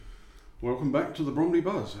Welcome back to the Bromley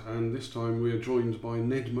Buzz, and this time we are joined by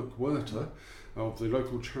Ned McWhirter of the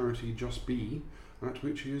local charity JusB, at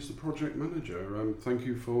which he is the project manager. Thank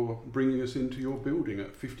you for bringing us into your building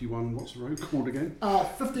at 51, what's the road called again?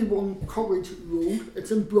 51 College Road.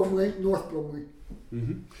 It's in Bromley, North Bromley.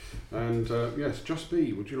 Mm-hmm. And yes,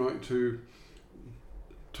 JusB, would you like to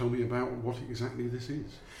tell me about what exactly this is?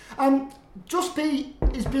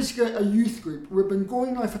 JusB is basically a youth group. We've been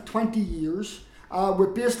going now for 20 years. We're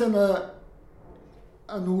based in an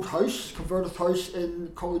old house, converted house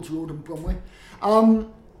in College Road in Bromley.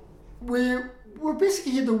 We're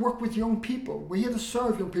basically here to work with young people. We're here to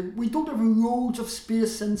serve young people. We don't have loads of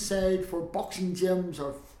space inside for boxing gyms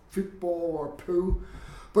or football or pool.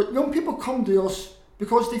 But young people come to us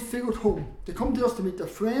because they feel at home. They come to us to meet their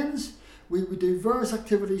friends. We do various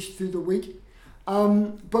activities through the week.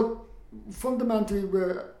 But fundamentally,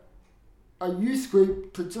 we're a youth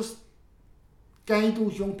group to just guide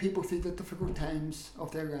those young people through the difficult times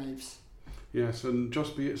of their lives. Yes, and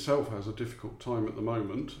JusB itself has a difficult time at the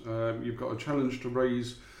moment. You've got a challenge to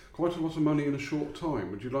raise quite a lot of money in a short time.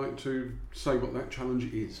 Would you like to say what that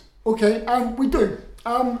challenge is? Okay, we do.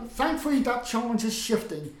 Thankfully, that challenge is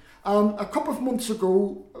shifting. A couple of months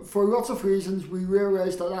ago, for lots of reasons, we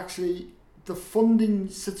realised that actually the funding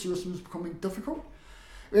situation was becoming difficult.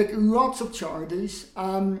 Like lots of charities,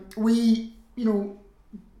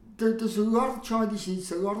 there's a lot of charities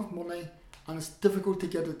needs a lot of money, and it's difficult to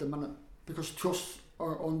get at the minute because trusts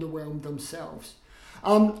are underwhelmed themselves.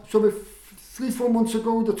 So about 3-4 months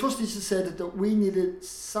ago, the trustees decided that we needed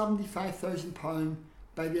 £75,000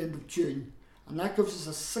 by the end of June, and that gives us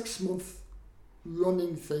a 6-month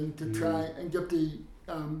running thing to try and give the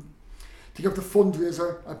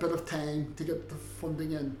fundraiser a bit of time to get the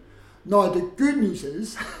funding in. Now the good news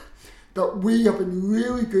is that we have been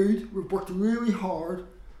really good. We've worked really hard.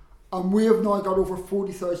 And we have now got over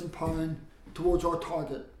 £40,000 towards our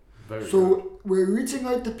target. Very so good. We're reaching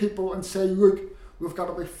out to people and saying, look, we've got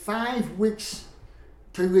about 5 weeks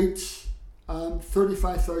to reach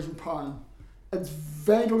 £35,000. It's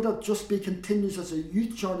vital that JusB continues as a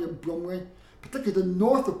youth charity in Bromley, particularly the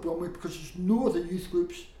north of Bromley, because there's no other youth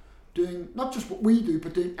groups doing not just what we do,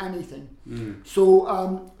 but doing anything. So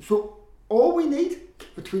all we need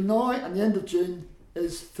between now and the end of June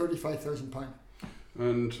is £35,000.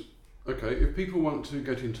 And okay, if people want to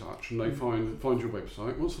get in touch and they find your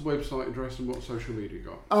website, what's the website address and what social media you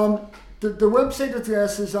got? The website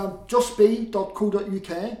address is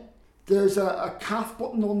jusb.co.uk. There's a CAF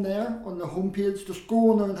button on there on the homepage. Just go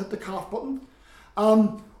on there and hit the CAF button.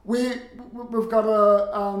 We've got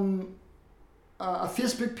a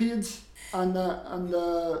Facebook page and an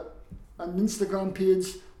Instagram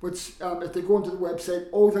page, which if they go onto the website,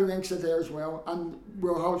 all the links are there as well, and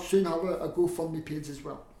we'll soon have a GoFundMe page as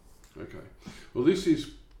well. Okay, well this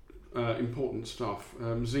is important stuff.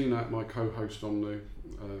 Zeenat, my co-host on the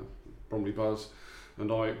Bromley Buzz, and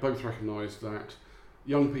I both recognise that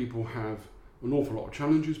young people have an awful lot of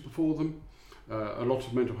challenges before them. A lot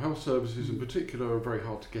of mental health services in particular are very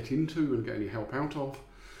hard to get into and get any help out of.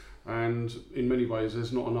 And in many ways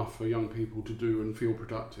there's not enough for young people to do and feel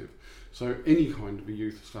productive. So any kind of a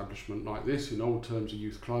youth establishment like this, in old terms a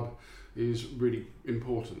youth club, is really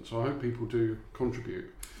important. So I hope people do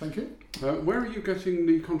contribute. Thank you. Where are you getting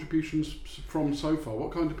the contributions from so far?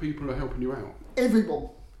 What kind of people are helping you out? Everyone.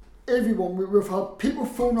 We've had people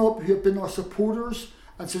phone up who have been our supporters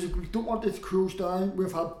and says we don't want it to close down.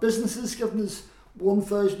 We've had businesses giving us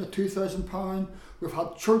 £1,000 or £2,000. We've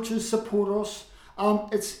had churches support us.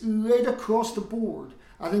 It's right across the board.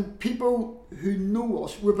 I think people who know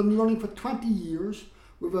us, we've been running for 20 years,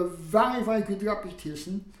 we have a very, very good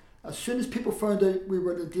reputation. As soon as people found out we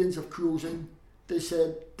were in the danger of closing, they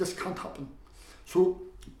said, this can't happen. So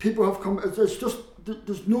people have come, there's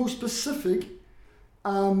no specific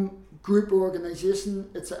group or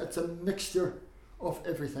organisation, it's a mixture of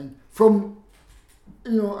everything. From,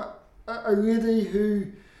 a lady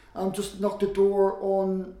who just knocked the door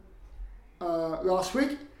on last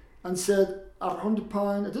week and said, at £100,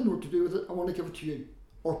 I didn't know what to do with it, I want to give it to you.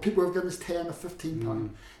 Or people have given us £10 or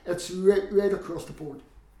 £15. It's right across the board.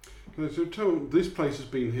 So this place has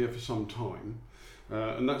been here for some time,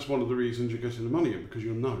 and that's one of the reasons you're getting the money in, because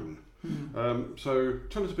you're known. So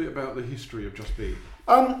tell us a bit about the history of JusB.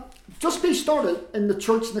 JusB started in the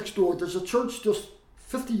church next door. There's a church just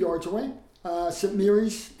 50 yards away, St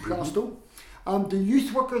Mary's, Glasgow. The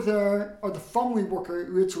youth worker there, or the family worker,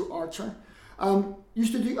 Rachel Archer,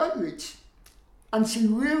 used to do outreach. And she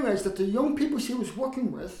realised that the young people she was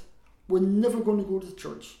working with were never going to go to the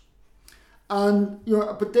church. And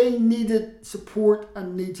but they needed support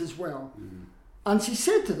and needs as well. And she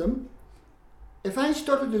said to them, if I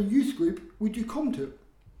started a youth group, would you come to it?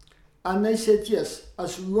 And they said yes,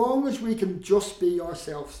 as long as we can just be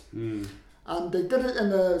ourselves. And they did it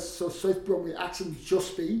in a South Bromley accent,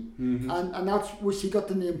 JusB, and that's where she got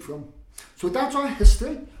the name from. So that's our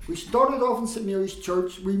history. We started off in St Mary's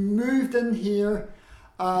Church. We moved in here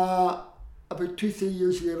about 2-3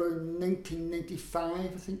 years later, in 1995, I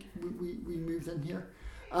think we moved in here.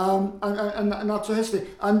 And that's our history.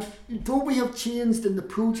 And though we have changed in the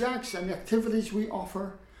projects and the activities we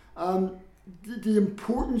offer, the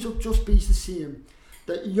importance of JusB is the same.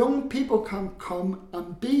 That young people can come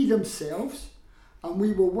and be themselves, and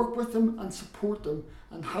we will work with them and support them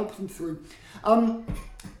and help them through.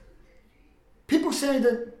 People say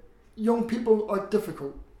that young people are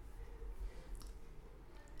difficult.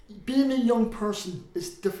 Being a young person is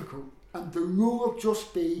difficult, and the role of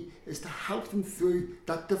JusB is to help them through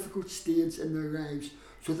that difficult stage in their lives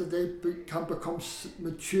so that they can become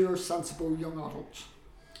mature, sensible young adults.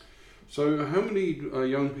 So how many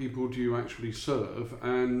young people do you actually serve,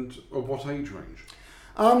 and of what age range?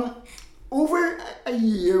 Over a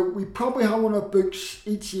year, we probably have on our books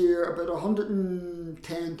each year about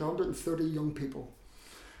 110 to 130 young people.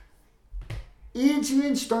 Age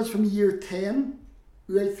range starts from year 10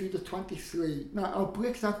 right through to 23. Now, I'll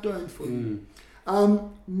break that down for you.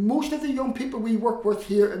 Most of the young people we work with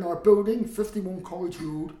here in our building, 51 College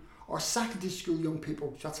Road, are secondary school young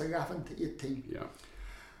people. So that's 11 to 18. Yeah.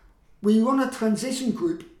 We run a transition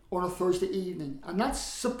group on a Thursday evening, and that's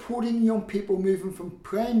supporting young people moving from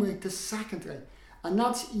primary to secondary, and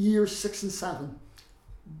that's years 6 and 7.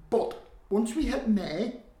 But once we hit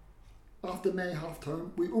May, after May half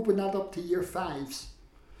term, we open that up to year 5s.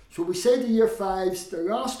 So we say to year 5s, the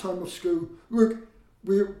last term of school, look,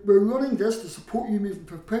 we're running this to support you moving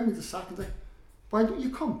from primary to secondary. Why don't you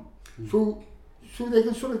come? So they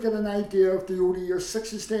can sort of get an idea of the older year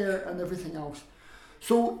 6s there and everything else.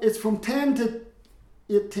 So it's from 10 to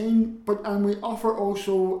 18, and we offer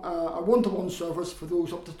also a one-to-one service for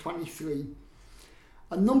those up to 23.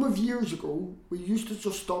 A number of years ago, we used to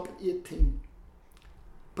just stop at 18.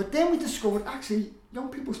 But then we discovered actually young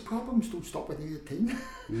people's problems don't stop at 18.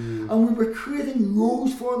 And we were creating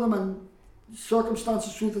roles for them and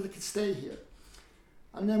circumstances so that they could stay here.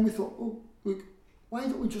 And then we thought, oh, look, why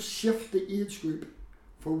don't we just shift the age group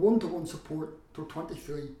for one-to-one support to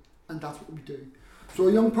 23? And that's what we do. So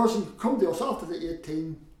a young person can come to us after the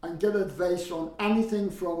 18 and get advice on anything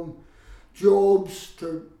from jobs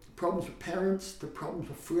to problems with parents, to problems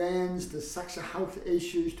with friends, to sexual health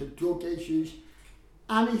issues, to drug issues.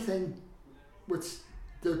 Anything which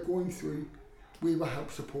they're going through, we will help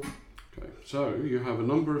support. Okay, so you have a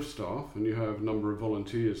number of staff and you have a number of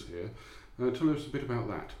volunteers here. Tell us a bit about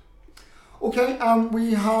that. Okay,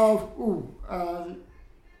 we have,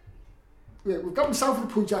 we've got myself as the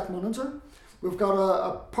project manager. We've got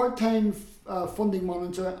a part-time funding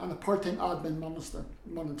manager and a part-time admin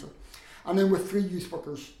manager. And then with 3 youth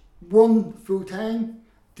workers. One full-time,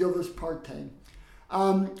 the other's part-time.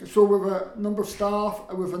 So we have a number of staff,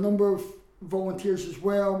 and we have a number of volunteers as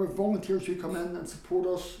well. We have volunteers who come in and support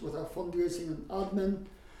us with our fundraising and admin.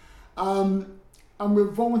 And we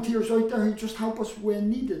have volunteers out there who just help us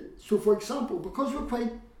when needed. So for example, because we're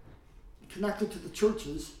quite connected to the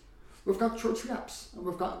churches, we've got church reps, and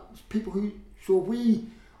we've got people who, so if we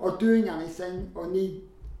are doing anything or need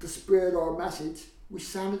to spread our message, we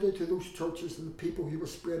send it out to those churches and the people who will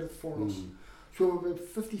spread it for us. So we have about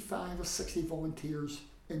 55 or 60 volunteers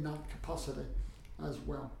in that capacity as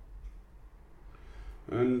well.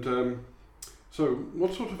 And so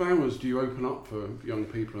what sort of hours do you open up for young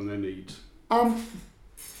people and their needs?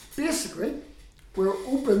 Basically, we're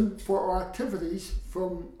open for our activities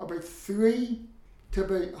from about 3 to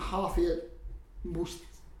about 8:30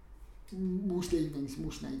 most evenings,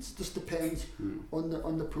 most nights. Just depends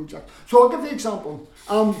on the project. So I'll give you an example.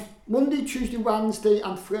 Monday, Tuesday, Wednesday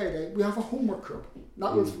and Friday we have a homework club.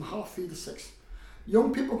 That runs from 3:30 to 6.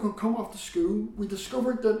 Young people can come after school. We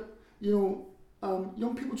discovered that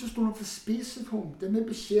young people just don't have the space at home. They may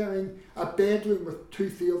be sharing a bedroom with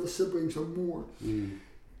 2-3 other siblings or more.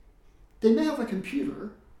 They may have a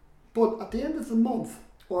computer, but at the end of the month,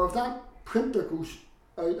 or if that printer goes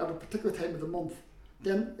out at a particular time of the month,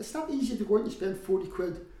 then it's not easy to go out and spend 40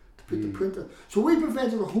 quid to put the printer. So we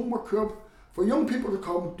provided a homework club for young people to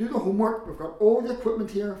come, do the homework. We've got all the equipment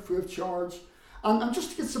here free of charge, and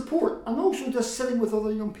just to get support, and also just sitting with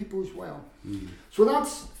other young people as well. So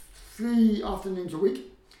that's 3 afternoons a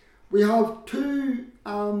week. We have 2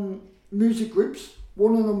 music groups,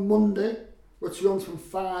 one on a Monday, which runs from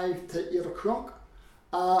 5 to 8 o'clock,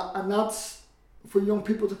 and that's for young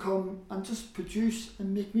people to come and just produce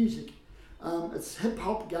and make music. It's hip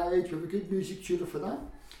hop garage. We have a good music tutor for that.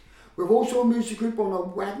 We have also a music group on a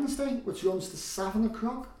Wednesday, which runs to 7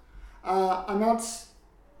 o'clock, and that's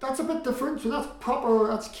a bit different. So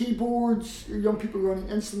that's keyboards, young people learning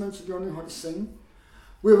instruments and learning how to sing.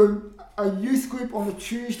 We have a youth group on a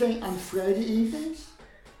Tuesday and Friday evenings.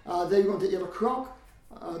 They run to 8 o'clock.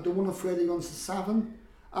 The one on Friday runs to 7.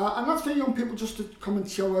 And that's for young people just to come and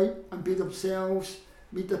chill out and be themselves,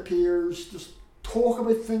 meet their peers, just talk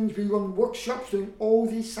about things. We run workshops during all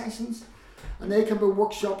these sessions. And they can be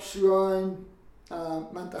workshops around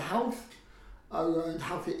mental health, around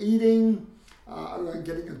healthy eating, around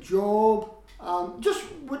getting a job, just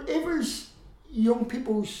whatever's young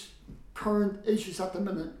people's current issues at the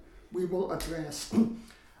minute, we will address. And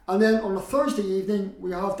then on a Thursday evening,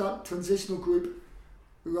 we have that transitional group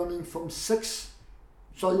running from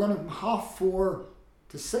 4:30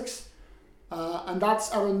 to 6. And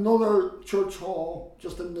that's at another church hall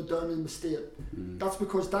just in the Downham estate. That's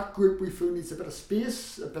because that group we feel needs a bit of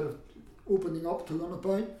space, a bit of opening up to run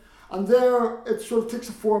about. And there it sort of takes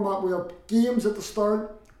a format. We have games at the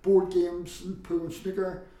start, board games and pool and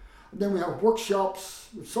snooker. And then we have workshops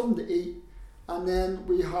with something to eat. And then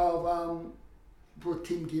we have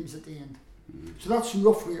team games at the end. So that's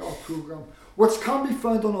roughly our programme, which can be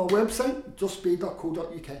found on our website,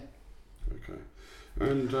 JusB.co.uk. Okay.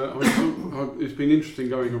 And it's been interesting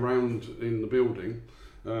going around in the building.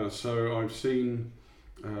 So I've seen,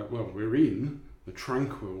 we're in the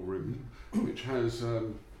Tranquil Room, which has,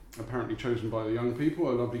 apparently chosen by the young people,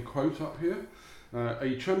 a lovely quote up here.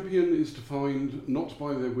 A champion is defined not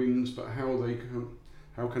by their wins, but how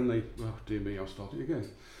can they, oh dear me, I'll start it again.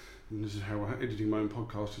 And this is how editing my own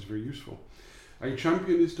podcast is very useful. A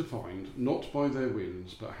champion is defined not by their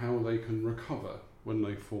wins, but how they can recover when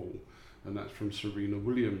they fall. And that's from Serena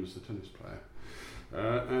Williams, the tennis player.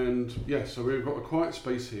 So we've got a quiet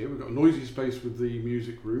space here. We've got a noisy space with the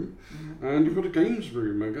music room, and you've got a games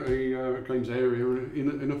room, a games area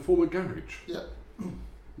in a former garage. Yeah.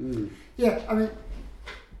 Yeah, I mean,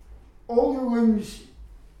 all the rooms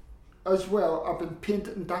as well have been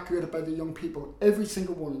painted and decorated by the young people, every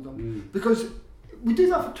single one of them. Because we do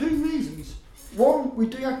that for two reasons. One, we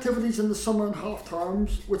do activities in the summer and half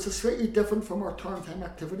terms, which is slightly different from our term time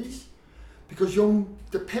activities. Because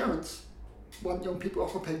the parents want young people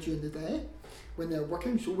occupied during the day when they're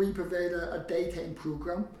working, so we provide a daytime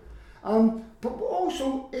programme. But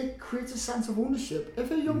also it creates a sense of ownership. If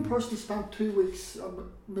a young person spent 2 weeks,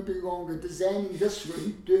 maybe longer, designing this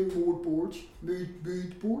room, doing mood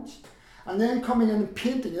boards, and then coming in and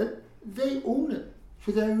painting it, they own it.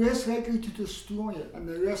 So they're less likely to destroy it, and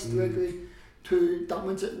they're less likely to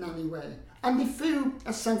damage it in any way. And they feel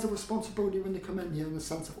a sense of responsibility when they come in here and a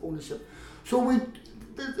sense of ownership. So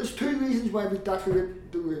there's two reasons why we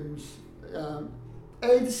decorate the rooms.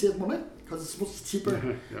 To save money, because it's much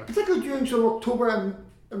cheaper, particularly during sort of October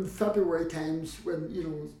and February times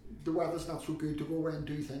when the weather's not so good to go away and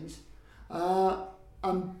do things.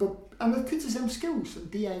 And it teaches them skills and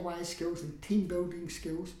DIY skills and team building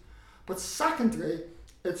skills. But secondly,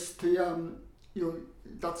 it's to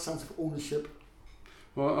that sense of ownership.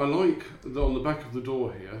 Well, I like that on the back of the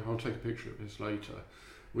door here. I'll take a picture of this later.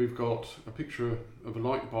 We've got a picture of a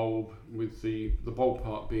light bulb with the bulb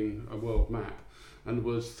part being a world map, and the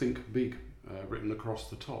words "Think Big" written across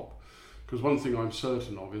the top. Because one thing I'm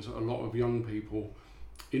certain of is that a lot of young people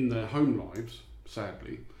in their home lives,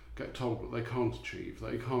 sadly, get told that they can't achieve,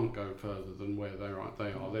 they can't go further than where they are.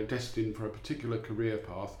 They're destined for a particular career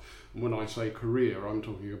path. And when I say career, I'm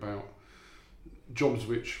talking about jobs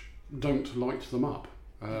which don't light them up,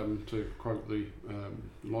 to quote the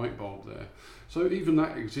light bulb there. So even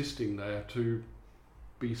that existing there to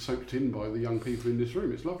be soaked in by the young people in this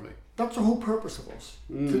room, it's lovely. That's the whole purpose of us,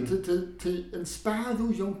 to inspire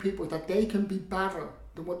those young people that they can be better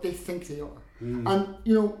than what they think they are. And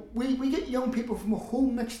we get young people from a whole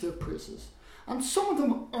mixture of places, and some of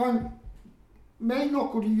them may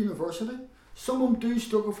not go to university, some of them do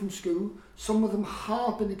struggle from school, some of them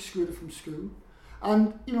have been excluded from school,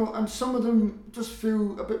 and some of them just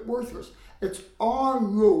feel a bit worthless. It's our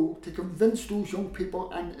role to convince those young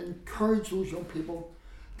people and encourage those young people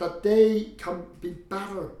that they can be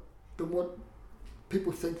better than what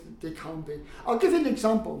people think that they can be. I'll give you an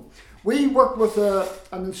example. We worked with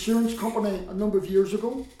an insurance company a number of years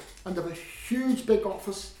ago, and they have a huge big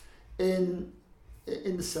office in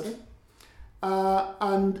the city,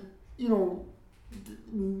 and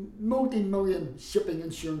multi-million shipping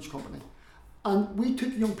insurance company. And we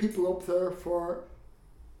took young people up there for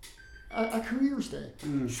a careers day,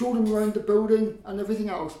 showed them around the building and everything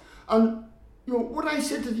else. And what I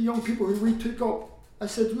said to the young people who we took up, I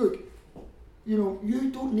said, look, You know,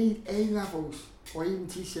 you don't need A levels or even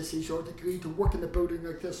GCSEs or a degree to work in a building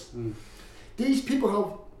like this. These people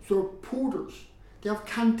have sort of porters, they have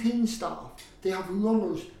canteen staff, they have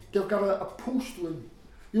runners, they've got a post room.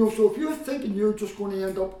 You know, so if you're thinking you're just going to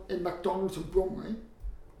end up in McDonald's in Bromley,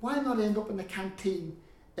 why not end up in a canteen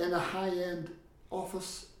in a high-end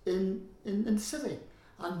office in the city?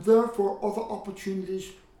 And therefore other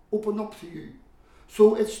opportunities open up to you.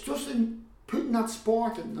 So it's just in putting that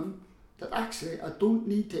spark in them that actually I don't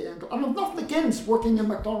need to end up, and I've nothing against working in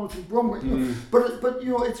McDonald's in Bromley, you know, but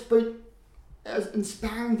you know, it's about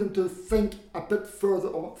inspiring them to think a bit further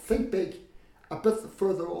on, think big, a bit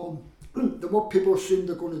further on than what people assume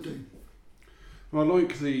they're going to do. Well, I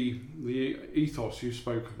like the ethos you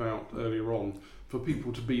spoke about earlier on for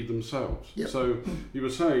people to be themselves. Yep. So you were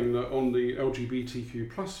saying that on the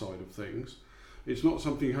LGBTQ plus side of things, it's not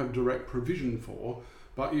something you have direct provision for,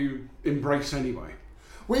 but you embrace anyway.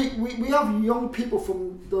 We have young people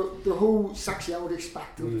from the whole sexuality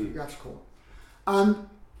spectrum, that's called. And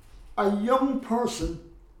a young person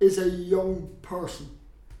is a young person.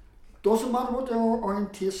 Doesn't matter what their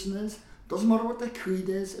orientation is, doesn't matter what their creed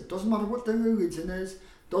is, it doesn't matter what their religion is,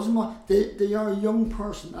 doesn't matter. They are a young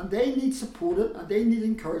person and they need supported and they need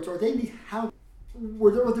encouraged or they need help.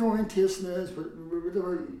 Whatever their orientation is,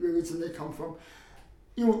 whatever religion they come from.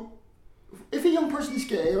 You know, if a young person is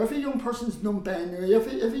gay, or if a young person is non-binary, if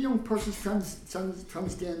a young person is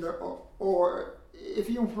transgender, or if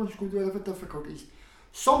a young person is going through other difficulties,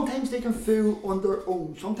 sometimes they can feel on their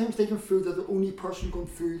own. Sometimes they can feel they're the only person going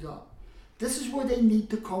through that. This is where they need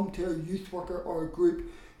to come to a youth worker or a group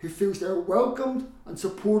who feels they're welcomed and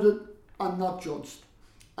supported and not judged.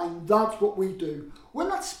 And that's what we do. We're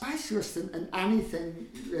not specialists in anything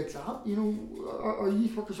like that. You know, our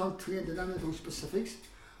youth workers aren't trained in any of those specifics.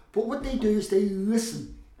 But what they do is they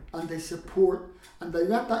listen and they support and they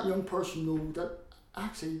let that young person know that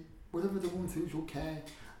actually whatever they're going through is okay,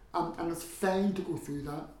 and it's fine to go through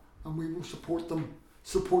that, and we will support them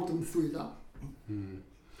through that.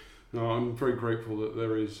 No, I'm very grateful that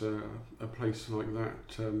there is a place like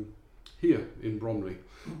that here in Bromley,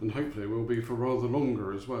 and hopefully it will be for rather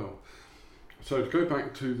longer as well. So to go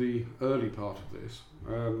back to the early part of this,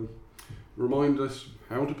 remind us,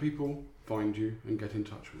 how do people find you and get in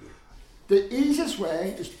touch with you? The easiest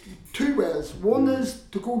way is two ways. One is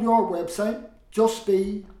to go to our website,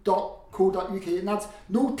 JusB.co.uk, and that's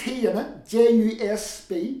no T in it,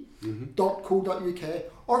 JUSB.co.uk,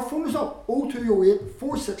 or phone us up 0208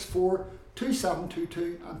 464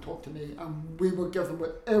 2722 and talk to me, and we will give them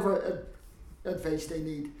whatever advice they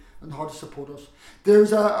need on how to support us.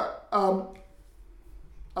 There's a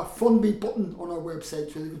Fund Me button on our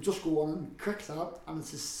website, so you can just go on and click that, and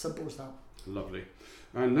it's as simple as that. Lovely.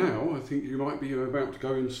 And now I think you might be about to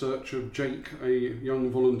go in search of Jake, a young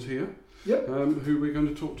volunteer, who we're going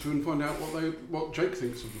to talk to and find out what Jake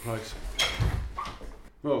thinks of the place.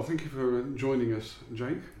 Well, thank you for joining us,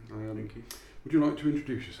 Jake. Thank you. Would you like to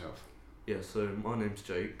introduce yourself? Yeah, so my name's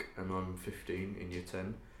Jake and I'm 15 in year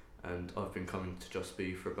 10, and I've been coming to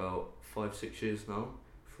JusB for about 5-6 years now,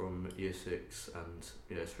 from year 6, and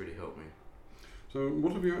yeah, it's really helped me. So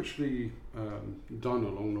what have you actually done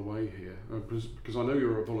along the way here? Because I know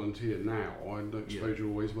you're a volunteer now, I don't suppose you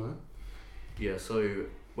always were? Yeah, so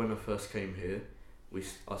when I first came here,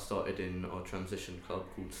 I started in our transition club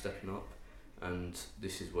called Stepping Up, and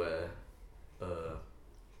this is where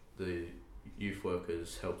the youth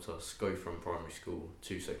workers helped us go from primary school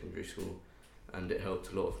to secondary school, and it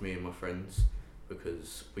helped a lot of me and my friends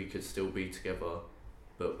because we could still be together,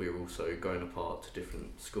 but we were also going apart to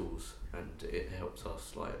different schools, and it helped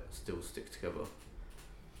us still stick together.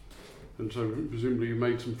 And so presumably you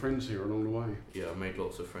made some friends here along the way? Yeah, I made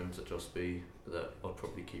lots of friends at JusB that I'll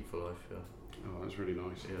probably keep for life, yeah. Oh, that's really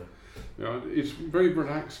nice. Yeah. It's very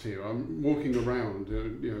relaxed here. I'm walking around,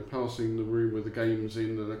 passing the room with the games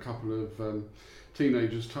in and a couple of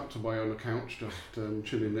teenagers tucked away on a couch, just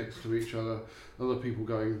chilling next to each other. Other people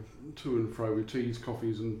going to and fro with teas,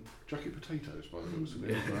 coffees, and jacket potatoes by the looks of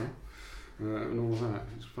it as well, and all of that.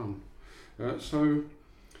 It's fun. So,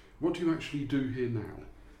 what do you actually do here now?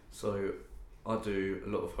 So, I do a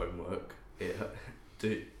lot of homework.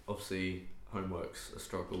 Obviously, homework's a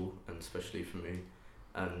struggle, and especially for me.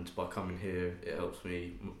 And by coming here, it helps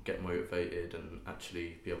me get motivated and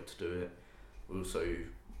actually be able to do it. We also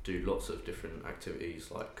do lots of different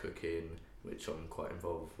activities like cooking, which I'm quite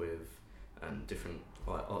involved with, and different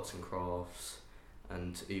arts and crafts,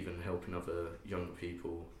 and even helping other younger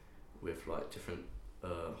people with different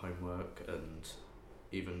homework, and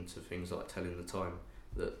even to things like telling the time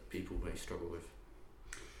that people may struggle with.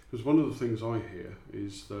 Because one of the things I hear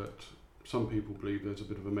is that some people believe there's a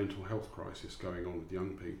bit of a mental health crisis going on with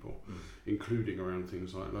young people, including around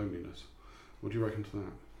things like loneliness. What do you reckon to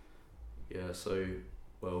that? Yeah, so,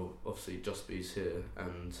 well, obviously JusB's here,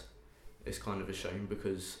 and it's kind of a shame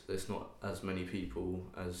because there's not as many people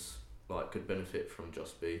as like could benefit from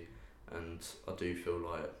JusB, and I do feel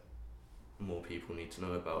like more people need to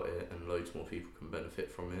know about it, and loads more people can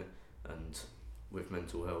benefit from it, and with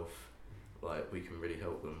mental health, like, we can really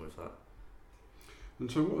help them with that.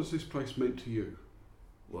 And so what has this place meant to you?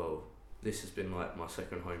 Well, this has been like my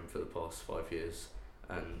second home for the past 5 years,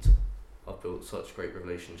 and I've built such great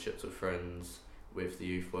relationships with friends, with the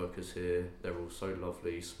youth workers here. They're all so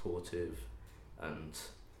lovely, supportive, and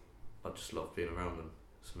I just love being around them.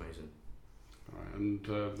 It's amazing. Right, and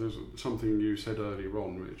there's something you said earlier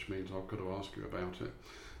on, which means I've got to ask you about it.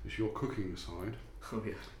 It's your cooking side. Oh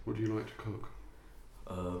yeah. What do you like to cook?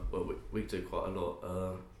 Well, we do quite a lot.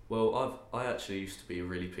 Well, I actually used to be a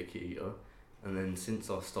really picky eater, and then since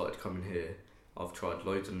I started coming here, I've tried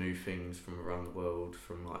loads of new things from around the world,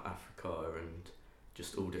 from like Africa and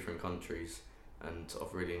just all different countries, and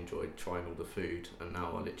I've really enjoyed trying all the food, and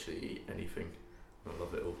now I literally eat anything. I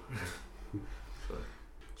love it all.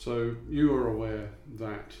 So you are aware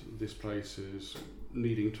that this place is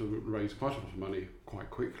needing to raise quite a lot of money quite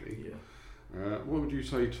quickly. Yeah. What would you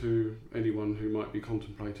say to anyone who might be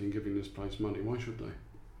contemplating giving this place money? Why should they?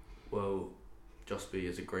 Well, JusB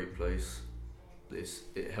is a great place.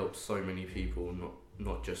 It helps so many people,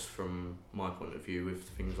 not just from my point of view with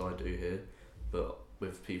the things I do here, but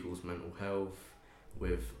with people's mental health,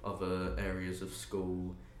 with other areas of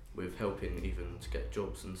school, with helping even to get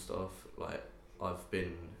jobs and stuff. Like, I've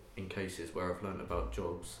been in cases where I've learnt about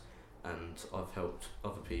jobs, and I've helped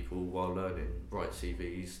other people while learning write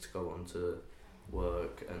CVs to go on to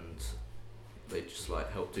work, and they just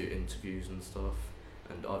like help do interviews and stuff.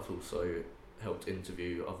 And I've also helped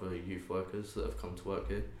interview other youth workers that have come to work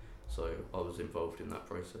here, so I was involved in that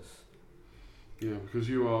process. Yeah, because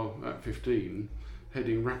you are at 15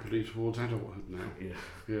 heading rapidly towards adulthood now.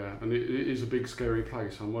 Yeah, and it is a big scary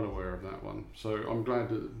place. I'm well aware of that one. So I'm glad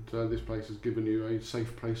that this place has given you a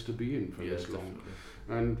safe place to be in for this long.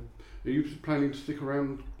 Definitely. And are you planning to stick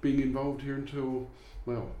around being involved here until,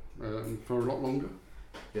 for a lot longer?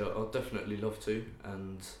 Yeah, I'd definitely love to,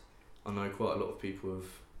 and I know quite a lot of people have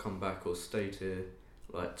come back or stayed here,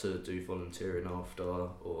 like to do volunteering after,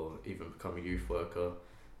 or even become a youth worker,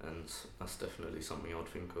 and that's definitely something I'd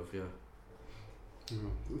think of, yeah.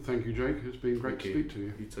 Thank you, Jake. It's been great to speak to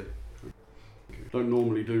you. You too. Don't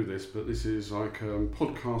normally do this, but this is like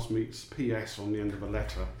podcast meets PS on the end of a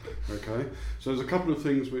letter. Okay, so there's a couple of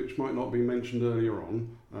things which might not be mentioned earlier on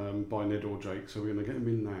by Ned or Jake, so we're going to get them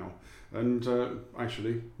in now. And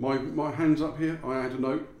actually, my hand's up here. I had a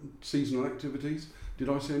note, seasonal activities. Did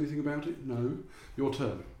I say anything about it? No. Your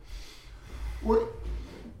turn. Well,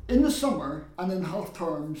 in the summer and in half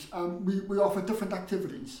terms, we offer different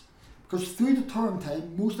activities. Because through the term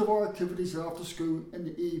time, most of our activities are after school in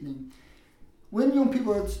the evening. When young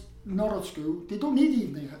people are not at school, they don't need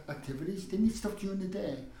evening activities, they need stuff during the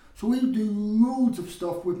day. So we do loads of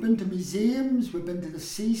stuff. We've been to museums, we've been to the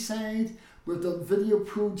seaside, we've done video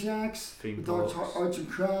projects, we've done arts and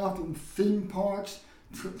craft, and theme parks,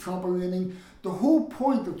 trampolining. The whole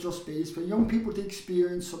point of JusB is for young people to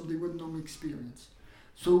experience something they wouldn't normally experience.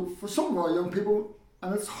 So for some of our young people,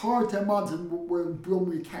 and it's hard to imagine we're in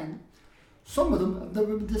Bromley, Kent, some of them have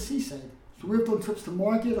never been to the seaside. So we've done trips to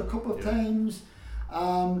Margate a couple of times.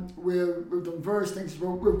 We've done various things.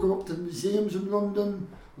 We've gone up to museums in London.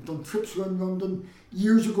 We've done trips around London.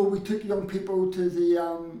 Years ago, we took young people to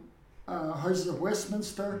the Houses of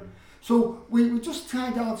Westminster. So we just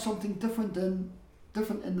tried out something different in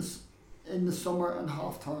the summer and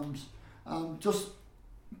half terms. Just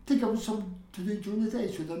think of something to do during the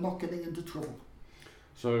day so they're not getting into trouble.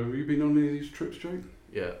 So have you been on any of these trips, Jake?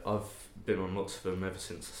 Yeah, I've been on lots of them ever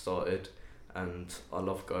since I started, and I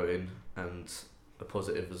love going. And a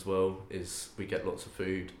positive as well is we get lots of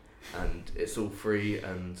food, and it's all free,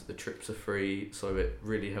 and the trips are free, so it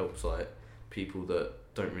really helps like people that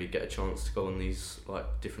don't really get a chance to go on these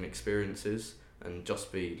like different experiences, and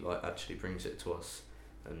JusB like actually brings it to us,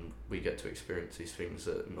 and we get to experience these things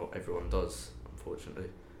that not everyone does, unfortunately.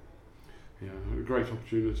 Yeah, a great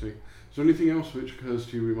opportunity. Is there anything else which occurs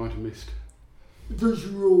to you we might have missed? There's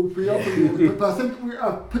road, we have a road, but I think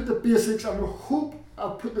I've put the basics, and I hope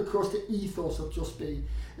I've put across the ethos of JusB,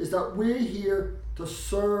 is that we're here to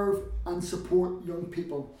serve and support young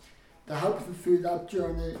people, to help them through that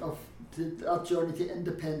journey to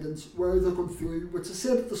independence, where they're going through, which I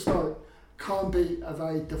said at the start, can be a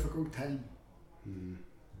very difficult time.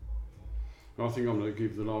 I think I'm going to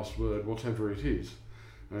give the last word, whatever it is.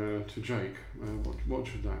 to Jake. What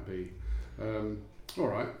should that be? All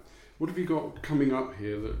right. What have you got coming up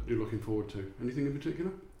here that you're looking forward to? Anything in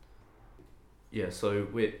particular? Yeah, so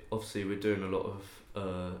we're doing a lot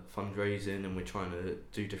of fundraising, and we're trying to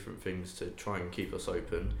do different things to try and keep us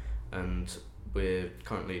open. And we're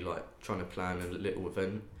currently trying to plan a little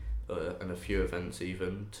event and a few events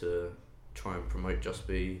even to try and promote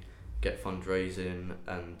JusB, get fundraising,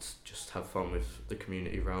 and just have fun with the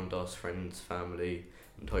community around us, friends, family,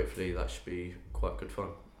 and hopefully that should be quite good fun.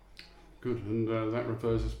 Good, and that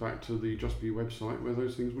refers us back to the JusB website where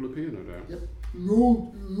those things will appear, no doubt. Yep,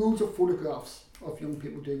 loads of photographs of young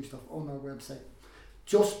people doing stuff on our website,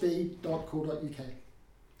 jusb.co.uk.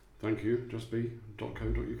 Thank you,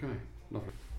 jusb.co.uk. Lovely.